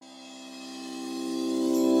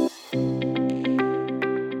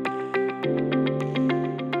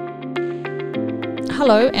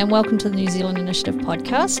Hello and welcome to the New Zealand Initiative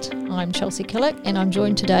podcast. I'm Chelsy Killick and I'm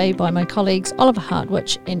joined today by my colleagues Oliver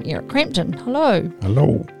Hartwich and Eric Crampton. Hello.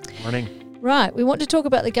 Hello. Morning. Right, we want to talk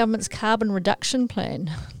about the government's carbon reduction plan.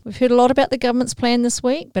 We've heard a lot about the government's plan this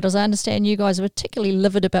week, but as I understand you guys are particularly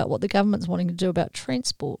livid about what the government's wanting to do about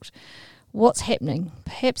transport. What's happening?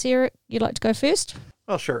 Perhaps Eric, you'd like to go first?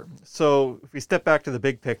 Well, sure. So if we step back to the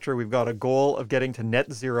big picture, we've got a goal of getting to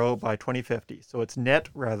net zero by 2050. So it's net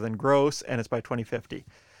rather than gross, and it's by 2050.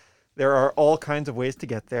 There are all kinds of ways to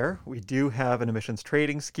get there. We do have an emissions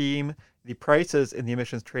trading scheme. The prices in the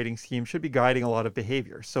emissions trading scheme should be guiding a lot of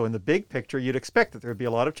behavior. So in the big picture, you'd expect that there would be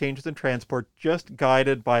a lot of changes in transport just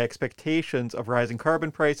guided by expectations of rising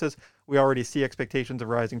carbon prices. We already see expectations of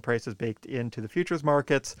rising prices baked into the futures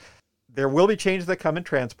markets. There will be changes that come in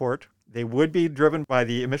transport. They would be driven by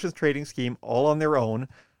the emissions trading scheme all on their own.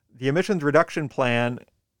 The emissions reduction plan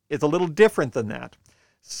is a little different than that.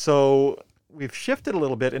 So we've shifted a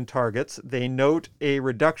little bit in targets. They note a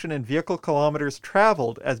reduction in vehicle kilometers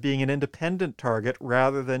traveled as being an independent target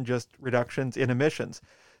rather than just reductions in emissions.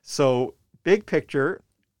 So big picture,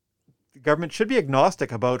 the government should be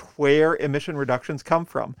agnostic about where emission reductions come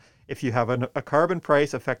from. If you have a carbon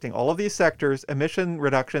price affecting all of these sectors, emission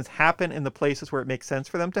reductions happen in the places where it makes sense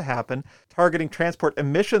for them to happen. Targeting transport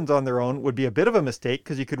emissions on their own would be a bit of a mistake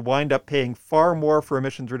because you could wind up paying far more for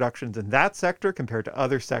emissions reductions in that sector compared to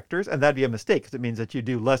other sectors. And that'd be a mistake because it means that you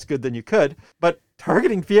do less good than you could. But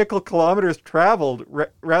targeting vehicle kilometers traveled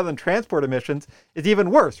rather than transport emissions is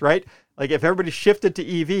even worse, right? Like if everybody shifted to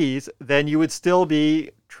EVs, then you would still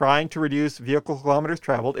be trying to reduce vehicle kilometers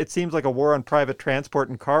traveled. It seems like a war on private transport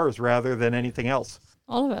and cars rather than anything else.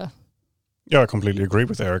 Oliver. Yeah, I completely agree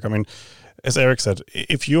with Eric. I mean, as Eric said,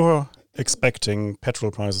 if you're expecting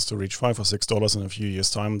petrol prices to reach $5 or $6 in a few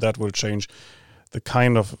years' time, that will change the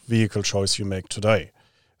kind of vehicle choice you make today.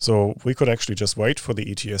 So we could actually just wait for the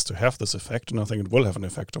ETS to have this effect, and I think it will have an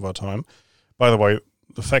effect over time. By the way,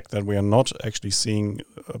 the fact that we are not actually seeing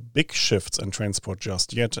big shifts in transport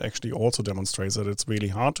just yet actually also demonstrates that it's really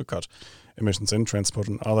hard to cut emissions in transport,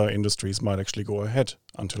 and other industries might actually go ahead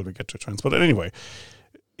until we get to transport. And anyway,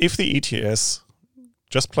 if the ETS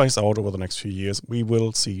just plays out over the next few years, we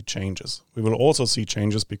will see changes. We will also see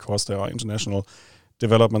changes because there are international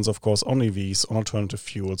developments, of course, on EVs, on alternative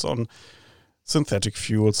fuels, on synthetic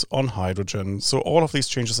fuels, on hydrogen. So all of these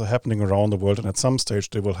changes are happening around the world, and at some stage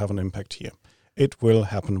they will have an impact here. It will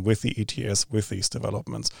happen with the ETS, with these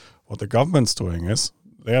developments. What the government's doing is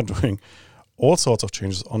they are doing all sorts of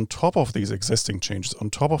changes on top of these existing changes, on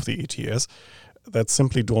top of the ETS, that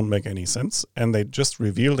simply don't make any sense. And they just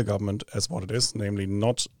reveal the government as what it is, namely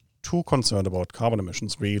not too concerned about carbon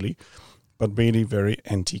emissions, really, but really very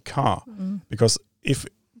anti-car. Mm-hmm. Because if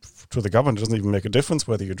to the government it doesn't even make a difference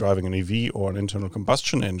whether you're driving an EV or an internal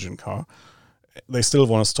combustion engine car, they still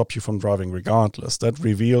want to stop you from driving regardless. That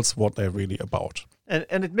reveals what they're really about. And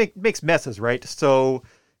it makes messes, right? So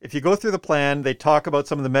if you go through the plan, they talk about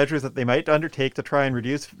some of the measures that they might undertake to try and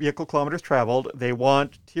reduce vehicle kilometers traveled. They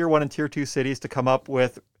want Tier 1 and Tier 2 cities to come up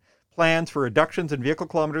with plans for reductions in vehicle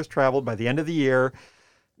kilometers traveled by the end of the year.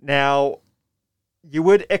 Now, you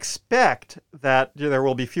would expect that there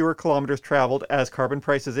will be fewer kilometers traveled as carbon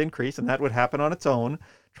prices increase, and that would happen on its own.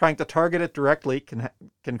 Trying to target it directly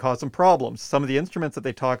can cause some problems. Some of the instruments that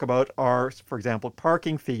they talk about are, for example,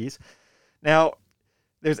 parking fees. Now,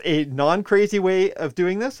 there's a non-crazy way of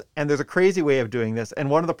doing this, and there's a crazy way of doing this. And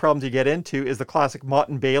one of the problems you get into is the classic Mott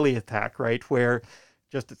and Bailey attack, right? Where,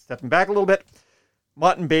 just stepping back a little bit,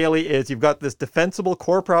 Mott and Bailey is you've got this defensible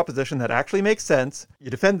core proposition that actually makes sense. You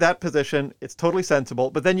defend that position, it's totally sensible,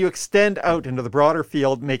 but then you extend out into the broader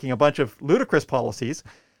field, making a bunch of ludicrous policies.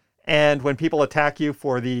 And when people attack you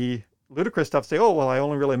for the ludicrous stuff, say, oh, well, I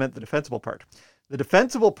only really meant the defensible part. The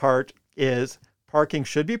defensible part is parking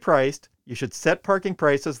should be priced. You should set parking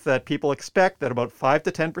prices that people expect that about 5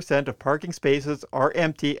 to 10% of parking spaces are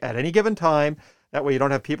empty at any given time. That way you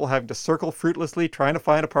don't have people having to circle fruitlessly trying to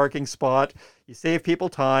find a parking spot. You save people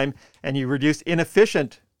time and you reduce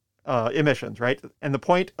inefficient emissions, right? And the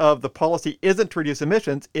point of the policy isn't to reduce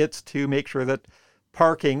emissions. It's to make sure that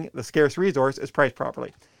parking, the scarce resource, is priced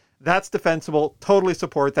properly. That's defensible. Totally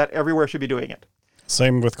support that. Everywhere should be doing it.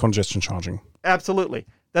 Same with congestion charging. Absolutely.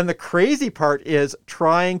 Then the crazy part is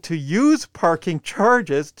trying to use parking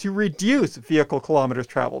charges to reduce vehicle kilometers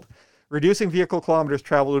traveled. Reducing vehicle kilometers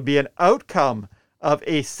traveled would be an outcome of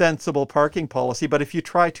a sensible parking policy. But if you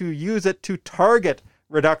try to use it to target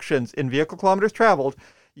reductions in vehicle kilometers traveled,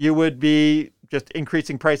 you would be just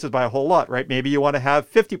increasing prices by a whole lot, right? Maybe you want to have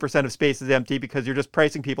 50% of spaces empty because you're just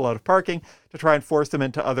pricing people out of parking to try and force them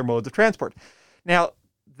into other modes of transport. Now,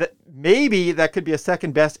 maybe that could be a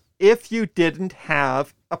second best if you didn't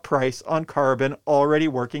have a price on carbon already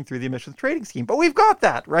working through the emissions trading scheme. But we've got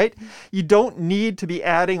that, right? You don't need to be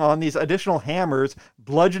adding on these additional hammers,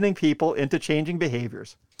 bludgeoning people into changing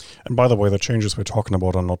behaviors. And by the way, the changes we're talking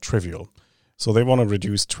about are not trivial. So they want to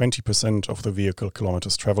reduce 20% of the vehicle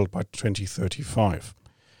kilometers traveled by 2035.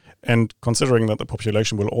 And considering that the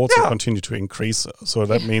population will also continue to increase, so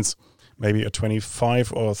that means maybe a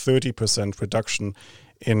 25 or 30% reduction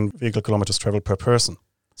in vehicle kilometers traveled per person.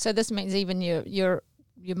 So this means even your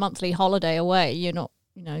monthly holiday away, you're not,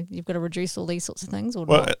 you've got to reduce all these sorts of things? Or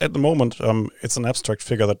well, not? At the moment, it's an abstract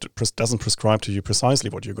figure that doesn't prescribe to you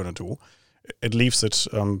precisely what you're going to do. It leaves it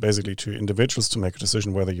basically to individuals to make a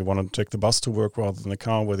decision whether you want to take the bus to work rather than the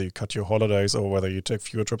car, whether you cut your holidays, or whether you take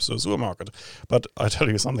fewer trips to the supermarket. But I tell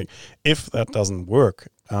you something, if that doesn't work,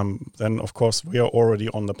 then of course we are already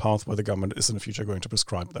on the path where the government is in the future going to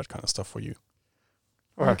prescribe that kind of stuff for you.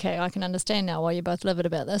 Okay, I can understand now why you're both livid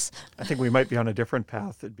about this. I think we might be on a different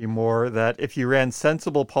path. It'd be more that if you ran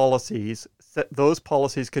sensible policies, those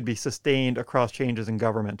policies could be sustained across changes in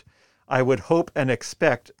government. I would hope and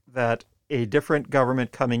expect that a different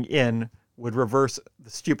government coming in would reverse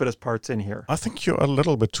the stupidest parts in here. I think you're a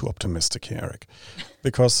little bit too optimistic here, Eric,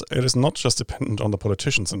 because it is not just dependent on the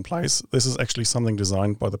politicians in place. This is actually something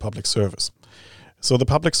designed by the public service. So the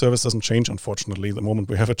public service doesn't change, unfortunately, the moment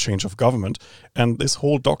we have a change of government. And this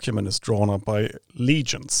whole document is drawn up by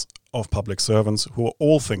legions of public servants who are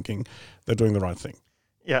all thinking they're doing the right thing.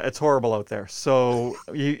 Yeah, it's horrible out there. So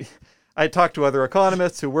I talked to other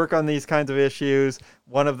economists who work on these kinds of issues.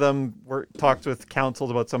 One of them talks with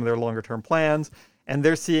councils about some of their longer term plans, and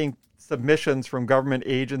they're seeing submissions from government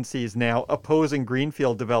agencies now opposing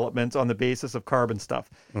greenfield developments on the basis of carbon stuff.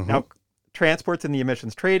 Mm-hmm. Now, transport's in the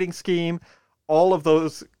emissions trading scheme. All of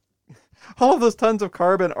those tons of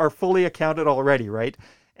carbon are fully accounted already, right?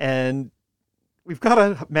 And we've got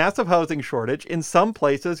a massive housing shortage. In some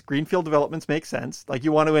places, greenfield developments make sense. Like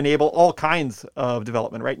you want to enable all kinds of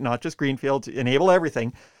development, right? Not just greenfields, enable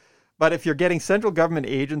everything. But if you're getting central government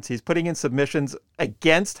agencies putting in submissions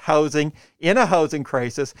against housing in a housing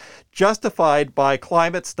crisis, justified by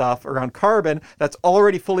climate stuff around carbon that's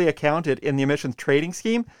already fully accounted in the emissions trading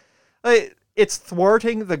scheme, it's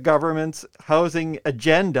thwarting the government's housing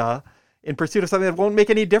agenda in pursuit of something that won't make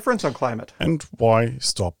any difference on climate. And why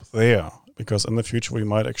stop there? Because in the future we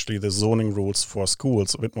might actually the zoning rules for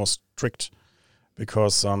schools a bit more strict,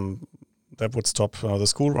 because that would stop the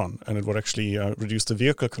school run, and it would actually reduce the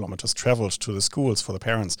vehicle kilometers traveled to the schools for the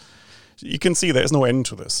parents. You can see there is no end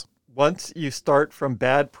to this. Once you start from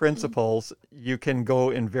bad principles, you can go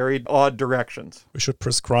in very odd directions. We should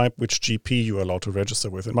prescribe which GP you are allowed to register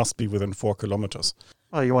with. It must be within 4 kilometers.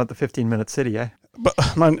 Well, you want the 15-minute city, eh? But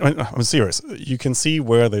I'm serious. You can see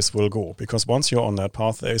where this will go, because once you're on that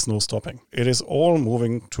path, there is no stopping. It is all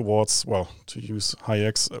moving towards, well, to use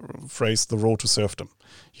Hayek's phrase, the road to serfdom.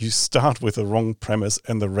 You start with the wrong premise,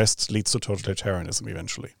 and the rest leads to totalitarianism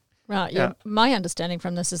eventually. Right. Yeah. My understanding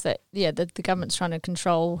from this is that, the government's trying to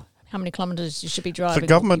control how many kilometers you should be driving. The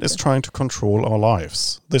government is trying to control our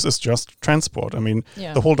lives. This is just transport. I mean,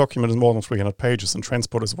 the whole document is more than 300 pages, and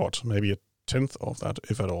transport is what? Maybe a tenth of that,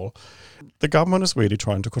 if at all. The government is really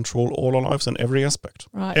trying to control all our lives in every aspect.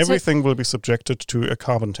 Right. Everything will be subjected to a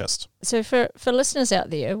carbon test. So for listeners out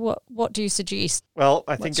there, what do you suggest? Well,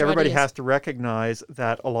 I think everybody has to recognize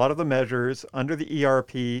that a lot of the measures under the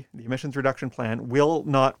ERP, the Emissions Reduction Plan, will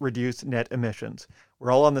not reduce net emissions.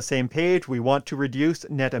 We're all on the same page. We want to reduce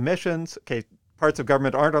net emissions. Okay, parts of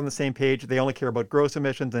government aren't on the same page. They only care about gross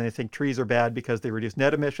emissions, and they think trees are bad because they reduce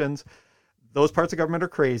net emissions. Those parts of government are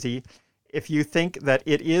crazy. If you think that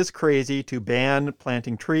it is crazy to ban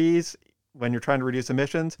planting trees when you're trying to reduce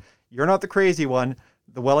emissions, you're not the crazy one.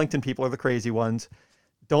 The Wellington people are the crazy ones.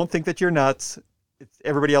 Don't think that you're nuts.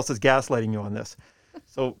 Everybody else is gaslighting you on this.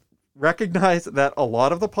 So recognize that a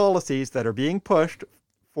lot of the policies that are being pushed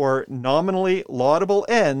for nominally laudable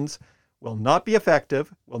ends will not be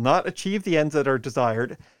effective, will not achieve the ends that are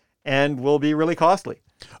desired, and will be really costly.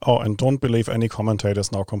 Oh, and don't believe any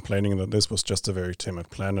commentators now complaining that this was just a very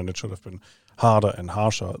timid plan and it should have been harder and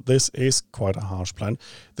harsher. This is quite a harsh plan.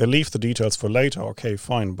 They leave the details for later, okay,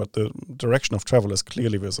 fine, but the direction of travel is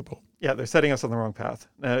clearly visible. Yeah, they're setting us on the wrong path.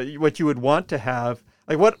 What you would want to have,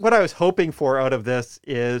 like what I was hoping for out of this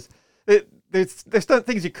is, there's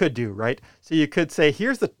things you could do, right? So you could say,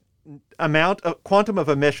 here's the quantum of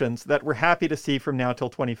emissions that we're happy to see from now till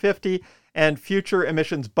 2050, and future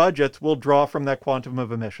emissions budgets will draw from that quantum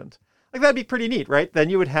of emissions. Like, that'd be pretty neat, right? Then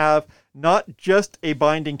you would have not just a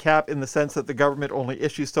binding cap in the sense that the government only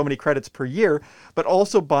issues so many credits per year, but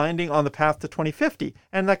also binding on the path to 2050.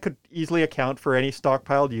 And that could easily account for any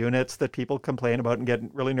stockpiled units that people complain about and get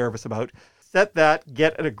really nervous about. Set that,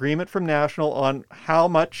 get an agreement from National on how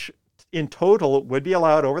much in total would be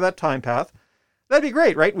allowed over that time path. That'd be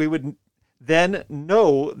great, right? We would then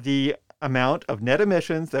know the amount of net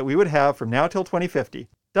emissions that we would have from now till 2050.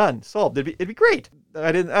 Done, solved. It'd be great.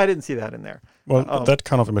 I didn't see that in there. Well, that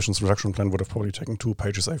kind of emissions reduction plan would have probably taken 2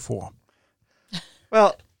 pages A4.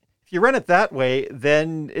 Well, if you run it that way,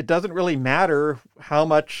 then it doesn't really matter how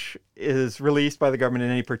much is released by the government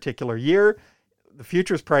in any particular year. The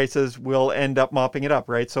futures prices will end up mopping it up,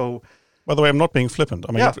 right? So, by the way, I'm not being flippant.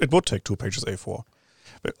 I mean, Yeah. it would take 2 pages A4.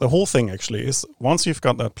 But the whole thing actually is, once you've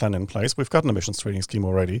got that plan in place, we've got an emissions trading scheme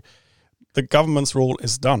already, the government's role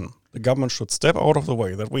is done. The government should step out of the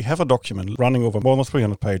way. That we have a document running over more than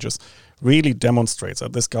 300 pages really demonstrates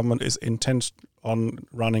that this government is intent on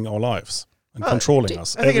running our lives and controlling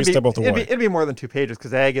us I think every step of the way. It'd be more than 2 pages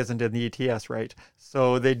because ag isn't in the ETS, right?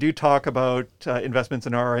 So they do talk about investments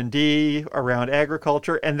in R&D around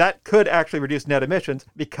agriculture, and that could actually reduce net emissions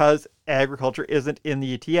because agriculture isn't in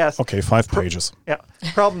the ETS. Okay, 5 pages. Yeah.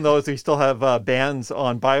 Problem, though, is we still have bans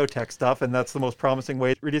on biotech stuff, and that's the most promising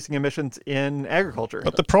way of reducing emissions in agriculture.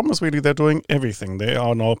 But the problem is really they're doing everything. They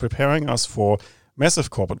are now preparing us for massive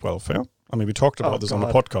corporate welfare. I mean, we talked about this on the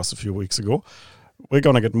podcast a few weeks ago. We're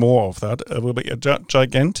going to get more of that. It will be a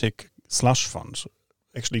gigantic slush fund,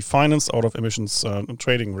 actually financed out of emissions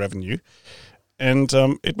trading revenue. And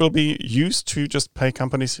it will be used to just pay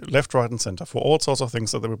companies left, right, and center for all sorts of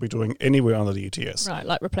things that they will be doing anywhere under the ETS. Right,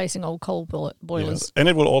 like replacing old coal boilers. Yes. And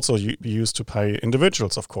it will also be used to pay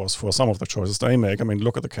individuals, of course, for some of the choices they make. I mean,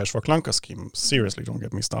 look at the cash for clunker scheme. Seriously, don't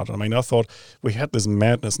get me started. I mean, I thought we had this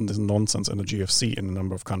madness and this nonsense in the GFC in a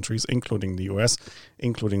number of countries, including the US,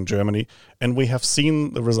 including Germany. And we have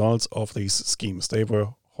seen the results of these schemes. They were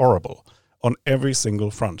horrible on every single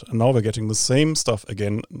front. And now we're getting the same stuff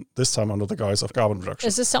again, this time under the guise of carbon reduction.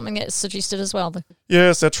 Is this something that's suggested as well?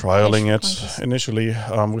 Yes, they're trialing it clunkers. initially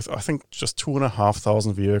with, I think, just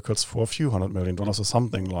 2,500 vehicles for a few $100 million or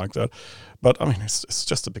something like that. But, I mean, it's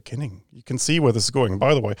just the beginning. You can see where this is going.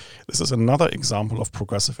 By the way, this is another example of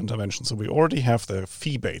progressive intervention. So we already have the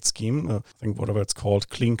fee-bait scheme, I think whatever it's called,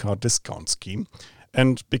 clean car discount scheme.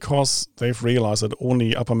 And because they've realized that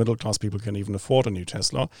only upper middle class people can even afford a new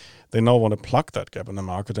Tesla, they now want to plug that gap in the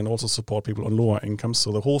market and also support people on lower incomes.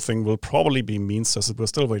 So the whole thing will probably be means tested. We're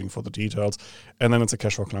still waiting for the details. And then it's a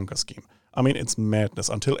cash for clunker scheme. I mean, it's madness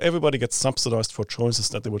until everybody gets subsidized for choices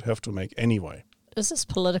that they would have to make anyway. Is this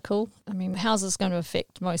political? I mean, how's this going to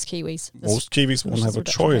affect most Kiwis? Most Kiwis won't have a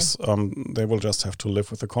reduction choice. They will just have to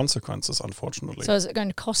live with the consequences, unfortunately. So is it going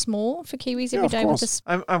to cost more for Kiwis Yeah, every of day course. with this?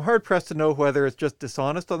 I'm hard-pressed to know whether it's just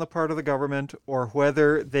dishonest on the part of the government or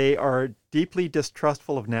whether they are deeply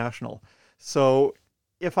distrustful of National. So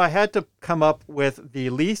if I had to come up with the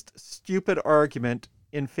least stupid argument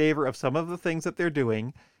in favor of some of the things that they're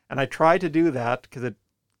doing, and I try to do that because it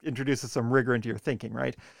introduces some rigor into your thinking,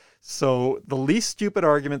 right? So the least stupid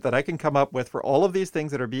argument that I can come up with for all of these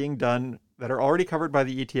things that are being done that are already covered by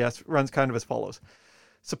the ETS runs kind of as follows.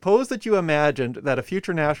 Suppose that you imagined that a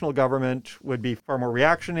future national government would be far more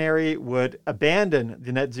reactionary, would abandon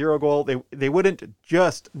the net zero goal. They wouldn't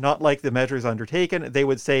just not like the measures undertaken. They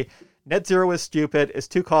would say net zero is stupid, it's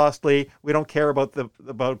too costly, we don't care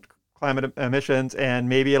about climate emissions, and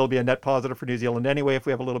maybe it'll be a net positive for New Zealand anyway if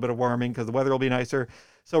we have a little bit of warming because the weather will be nicer.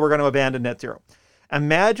 So we're going to abandon net zero.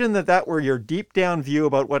 Imagine that were your deep down view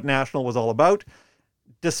about what National was all about,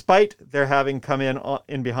 despite their having come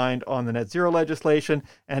in behind on the net zero legislation,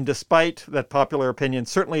 and despite that popular opinion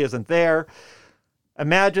certainly isn't there.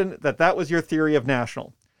 Imagine that was your theory of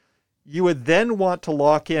National. You would then want to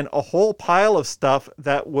lock in a whole pile of stuff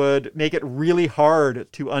that would make it really hard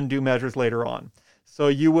to undo measures later on. So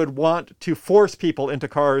you would want to force people into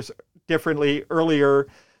cars differently earlier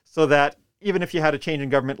so that even if you had a change in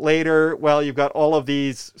government later, well, you've got all of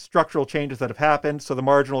these structural changes that have happened. So the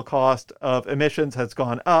marginal cost of emissions has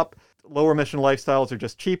gone up. Lower emission lifestyles are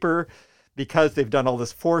just cheaper because they've done all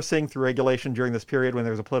this forcing through regulation during this period when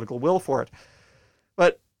there's a political will for it.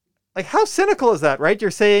 But like, how cynical is that, right? You're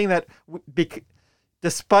saying that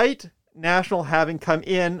despite National having come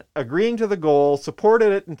in, agreeing to the goal,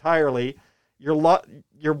 supported it entirely,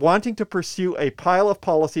 you're wanting to pursue a pile of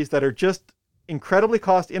policies that are just incredibly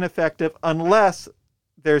cost ineffective unless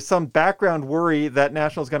there's some background worry that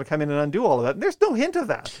National is going to come in and undo all of that. And there's no hint of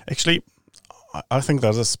that. Actually, I think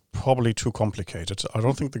that is probably too complicated. I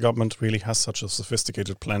don't think the government really has such a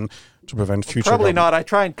sophisticated plan to prevent future. Probably not. I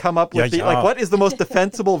try and come up with what is the most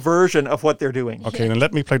defensible version of what they're doing. Okay, then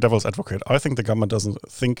let me play devil's advocate. I think the government doesn't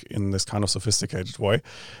think in this kind of sophisticated way.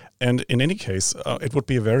 And in any case, it would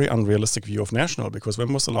be a very unrealistic view of National, because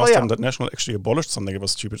when was the last time that National actually abolished something that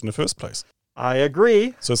was stupid in the first place? I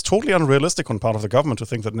agree. So it's totally unrealistic on part of the government to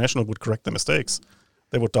think that National would correct the mistakes.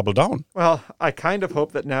 They would double down. Well, I kind of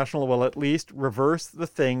hope that National will at least reverse the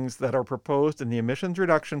things that are proposed in the emissions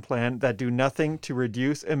reduction plan that do nothing to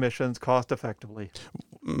reduce emissions cost effectively.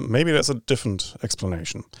 Maybe there's a different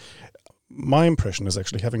explanation. My impression is,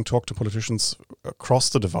 actually, having talked to politicians across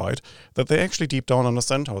the divide, that they actually deep down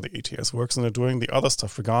understand how the ETS works and they're doing the other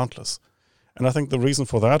stuff regardless. And I think the reason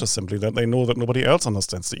for that is simply that they know that nobody else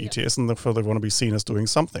understands the ETS, and therefore they want to be seen as doing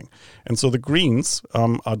something. And so the Greens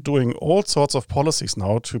are doing all sorts of policies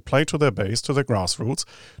now to play to their base, to their grassroots,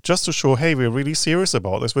 just to show, hey, we're really serious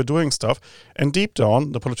about this, we're doing stuff. And deep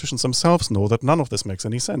down, the politicians themselves know that none of this makes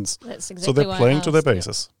any sense. That's exactly so they're playing to their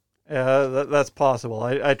bases. That's possible.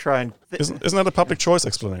 I try and... Isn't that a public choice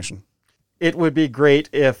explanation? It would be great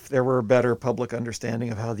if there were a better public understanding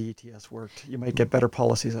of how the ETS worked. You might get better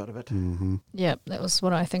policies out of it. Mm-hmm. Yeah, that was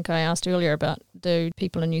what I think I asked earlier about, do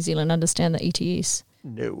people in New Zealand understand the ETS?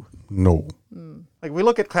 No. Like, we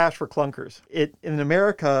look at cash for clunkers. In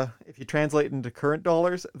America, if you translate into current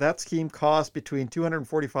dollars, that scheme costs between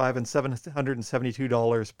 $245 and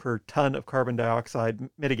 $772 per ton of carbon dioxide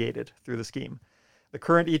mitigated through the scheme. The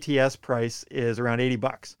current ETS price is around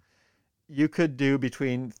 $80. You could do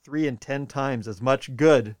between 3 and 10 times as much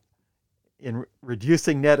good in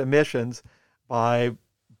reducing net emissions by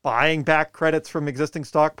buying back credits from existing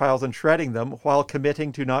stockpiles and shredding them while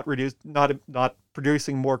committing to not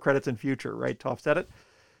producing more credits in future, right, to offset it.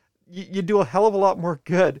 You do a hell of a lot more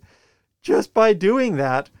good just by doing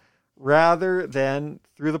that rather than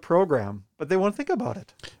through the program. But they won't think about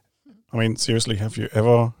it. I mean, seriously, have you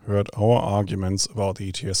ever heard our arguments about the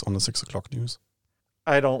ETS on the 6 o'clock news?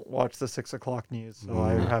 I don't watch the 6 o'clock news, so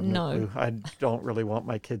I have no clue. I don't really want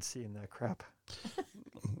my kids seeing that crap.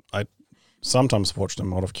 I sometimes watch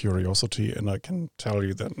them out of curiosity, and I can tell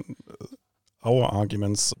you that our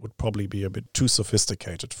arguments would probably be a bit too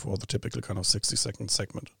sophisticated for the typical kind of 60-second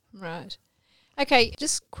segment. Right. Okay,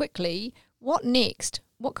 just quickly, what next?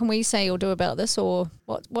 What can we say or do about this, or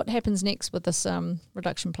what happens next with this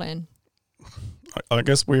reduction plan? I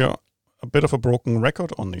guess we are a bit of a broken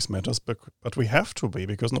record on these matters, but we have to be,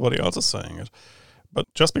 because nobody else is saying it. But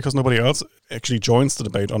just because nobody else actually joins the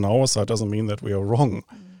debate on our side doesn't mean that we are wrong.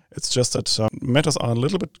 It's just that matters are a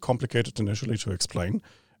little bit complicated initially to explain,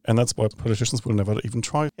 and that's why politicians will never even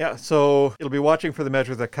try. Yeah, so it'll be watching for the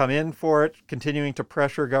measures that come in for it, continuing to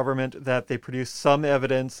pressure government that they produce some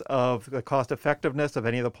evidence of the cost effectiveness of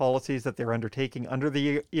any of the policies that they're undertaking under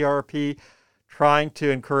the ERP, trying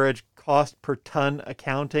to encourage cost per ton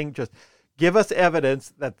accounting. Just give us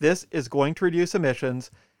evidence that this is going to reduce emissions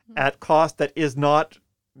at cost that is not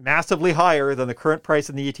massively higher than the current price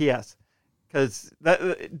in the ETS. Because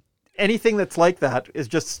anything that's like that is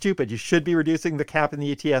just stupid. You should be reducing the cap in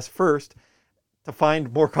the ETS first to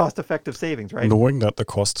find more cost-effective savings, right? Knowing that the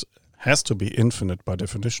cost has to be infinite by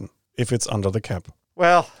definition if it's under the cap.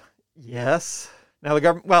 Well, yes. Now the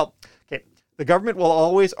government will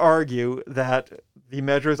always argue that the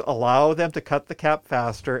measures allow them to cut the cap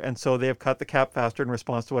faster, and so they have cut the cap faster in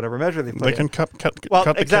response to whatever measure they put in. They can cut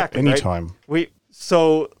the cap anytime. Right?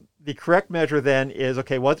 So the correct measure then is,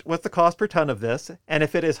 okay, what's the cost per ton of this? And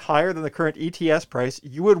if it is higher than the current ETS price,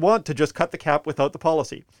 you would want to just cut the cap without the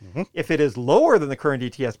policy. Mm-hmm. If it is lower than the current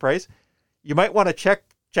ETS price, you might want to check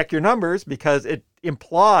your numbers, because it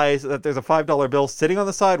implies that there's a $5 bill sitting on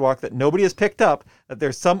the sidewalk that nobody has picked up, that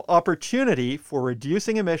there's some opportunity for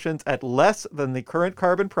reducing emissions at less than the current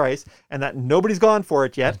carbon price, and that nobody's gone for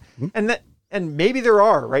it yet. Mm-hmm. And maybe there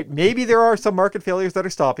are, right? Maybe there are some market failures that are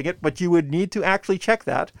stopping it, but you would need to actually check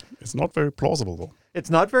that. It's not very plausible, though. It's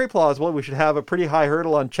not very plausible. We should have a pretty high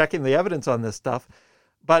hurdle on checking the evidence on this stuff,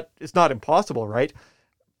 but it's not impossible, right?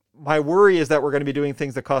 My worry is that we're going to be doing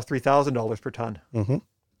things that cost $3,000 per ton. Mm-hmm.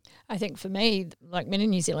 I think for me, like many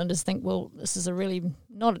New Zealanders think, well, this is a really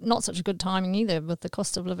not such a good timing either, with the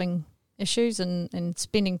cost of living issues and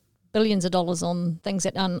spending billions of dollars on things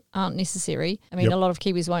that aren't necessary. I mean, A lot of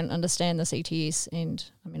Kiwis won't understand this ETS, and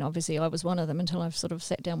I mean, obviously I was one of them until I've sort of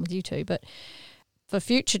sat down with you two. But for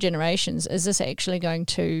future generations, is this actually going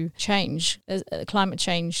to change? Is a climate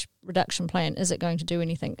change reduction plan, is it going to do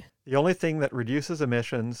anything? The only thing that reduces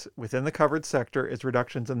emissions within the covered sector is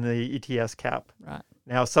reductions in the ETS cap. Right.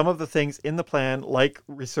 Now, some of the things in the plan, like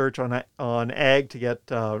research on ag to get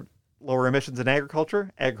lower emissions in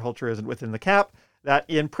agriculture. Agriculture isn't within the cap. That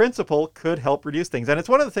in principle could help reduce things. And it's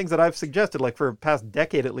one of the things that I've suggested, like for the past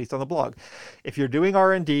decade at least on the blog. If you're doing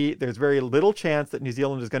R&D, there's very little chance that New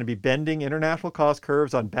Zealand is going to be bending international cost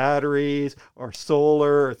curves on batteries or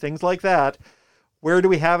solar or things like that. Where do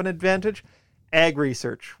we have an advantage? Ag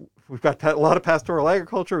research. We've got a lot of pastoral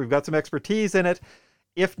agriculture. We've got some expertise in it.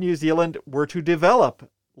 If New Zealand were to develop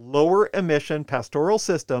lower emission pastoral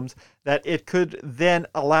systems that it could then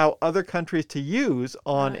allow other countries to use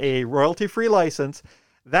on a royalty-free license,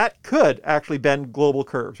 that could actually bend global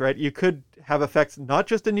curves, right? You could have effects not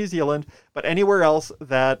just in New Zealand, but anywhere else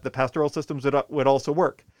that the pastoral systems would also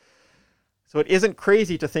work. So it isn't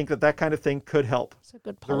crazy to think that that kind of thing could help. It's a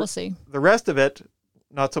good policy. The rest of it,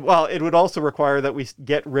 not so well. It would also require that we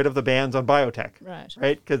get rid of the bans on biotech,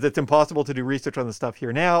 right? Because it's impossible to do research on the stuff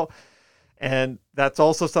here now. And that's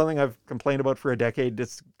also something I've complained about for a decade.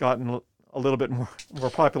 It's gotten a little bit more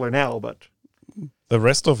popular now, but the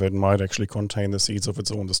rest of it might actually contain the seeds of its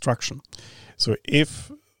own destruction. So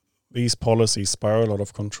if these policies spiral out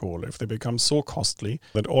of control, if they become so costly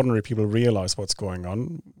that ordinary people realize what's going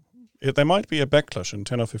on, there might be a backlash in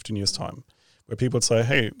 10 or 15 years' time, where people say,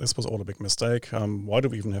 hey, this was all a big mistake. Why do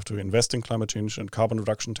we even have to invest in climate change and carbon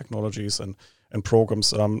reduction technologies and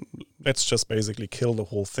programs? Let's just basically kill the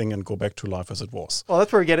whole thing and go back to life as it was. Well,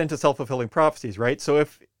 that's where we get into self-fulfilling prophecies, right? So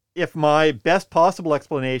if my best possible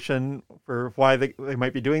explanation for why they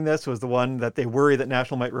might be doing this was the one that they worry that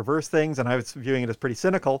National might reverse things, and I was viewing it as pretty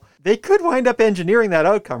cynical, they could wind up engineering that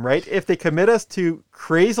outcome, right? If they commit us to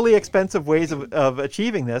crazily expensive ways of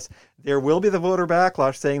achieving this, there will be the voter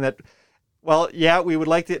backlash saying that, well, yeah, we would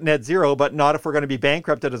like to hit net zero, but not if we're going to be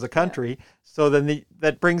bankrupted as a country. Yeah. So then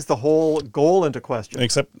that brings the whole goal into question.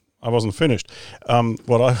 Except I wasn't finished.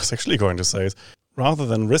 What I was actually going to say is, rather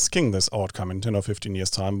than risking this outcome in 10 or 15 years'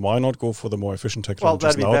 time, why not go for the more efficient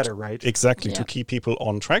technologies now? Well, that'd be better, right? Exactly, to keep people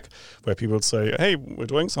on track, where people say, hey, we're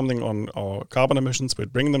doing something on our carbon emissions, we're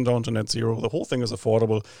bringing them down to net zero, the whole thing is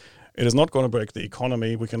affordable. It is not going to break the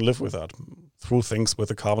economy. We can live with that through things with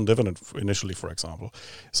a carbon dividend initially, for example.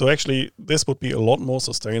 So actually, this would be a lot more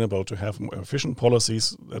sustainable to have more efficient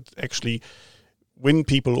policies that actually win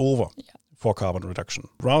people over for carbon reduction,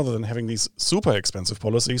 rather than having these super expensive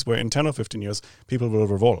policies where in 10 or 15 years, people will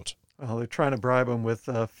revolt. Well, they're trying to bribe them with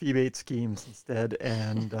fee-bait schemes instead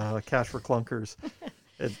and cash for clunkers.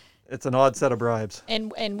 It's an odd set of bribes.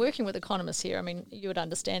 And working with economists here, I mean, you would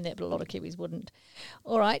understand that, but a lot of Kiwis wouldn't.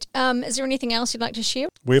 All right. Is there anything else you'd like to share?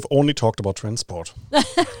 We've only talked about transport.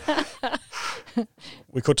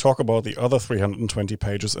 We could talk about the other 320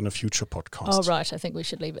 pages in a future podcast. Oh, right. I think we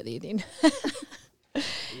should leave it there then.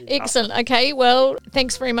 Excellent. Okay, well,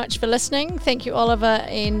 thanks very much for listening. Thank you, Oliver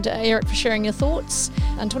and Eric, for sharing your thoughts.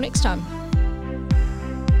 Until next time.